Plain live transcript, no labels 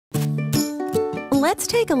Let's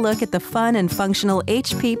take a look at the fun and functional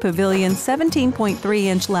HP Pavillion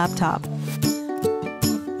 17.3-inch laptop.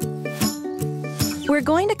 We're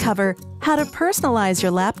going to cover how to personalize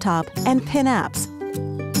your laptop and pin apps.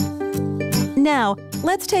 Now,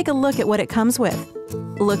 let's take a look at what it comes with.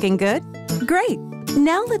 Looking good? Great!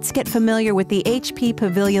 Now let's get familiar with the HP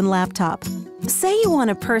Pavillion laptop. Say you want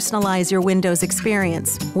to personalize your Windows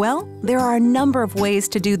experience. Well, there are a number of ways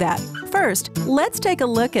to do that. First, let's take a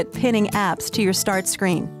look at pinning apps to your start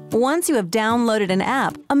screen. Once you have downloaded an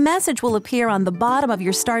app, a message will appear on the bottom of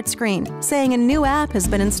your start screen saying a new app has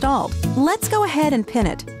been installed. Let's go ahead and pin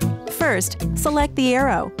it. First, select the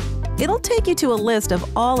arrow. It'll take you to a list of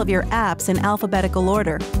all of your apps in alphabetical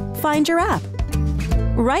order. Find your app.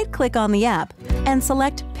 Right-click on the app and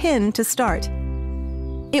select Pin to start.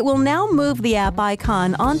 It will now move the app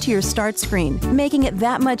icon onto your start screen, making it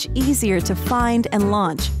that much easier to find and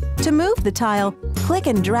launch. To move the tile, click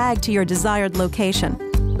and drag to your desired location.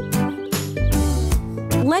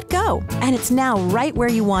 Let go, and it's now right where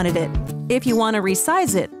you wanted it. If you want to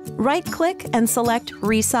resize it, right-click and select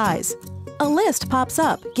Resize. A list pops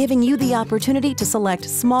up, giving you the opportunity to select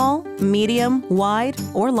small, medium, wide,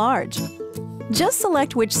 or large. Just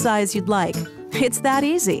select which size you'd like. It's that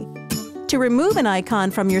easy. To remove an icon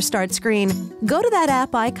from your start screen, go to that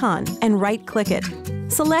app icon and right-click it.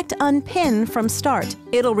 Select Unpin from Start.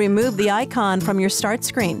 It'll remove the icon from your start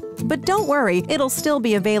screen. But don't worry, it'll still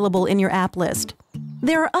be available in your app list.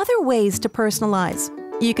 There are other ways to personalize.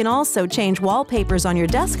 You can also change wallpapers on your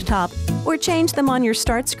desktop or change them on your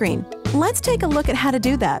start screen. Let's take a look at how to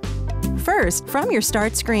do that. First, from your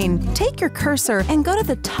start screen, take your cursor and go to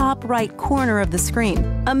the top right corner of the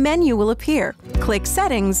screen. A menu will appear. Click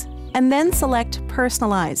Settings and then select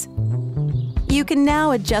Personalize. You can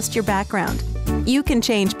now adjust your background. You can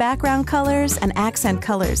change background colors and accent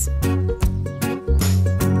colors.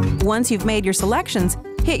 Once you've made your selections,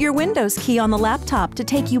 hit your Windows key on the laptop to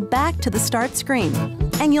take you back to the start screen,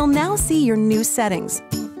 and you'll now see your new settings.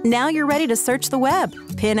 Now you're ready to search the web,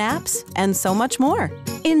 pin apps, and so much more.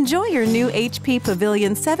 Enjoy your new HP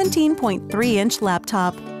Pavillion 17.3-inch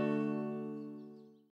laptop.